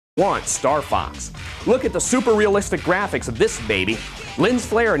Want Starfox. Look at the super realistic graphics of this baby. Lens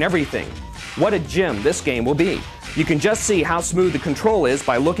flare and everything. What a gem this game will be. You can just see how smooth the control is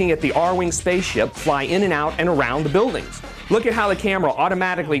by looking at the R-Wing spaceship fly in and out and around the buildings. Look at how the camera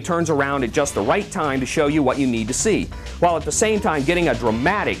automatically turns around at just the right time to show you what you need to see, while at the same time getting a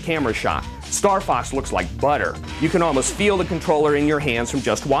dramatic camera shot. Starfox looks like butter. You can almost feel the controller in your hands from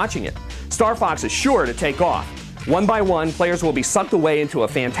just watching it. Starfox is sure to take off. One by one, players will be sucked away into a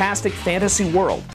fantastic fantasy world.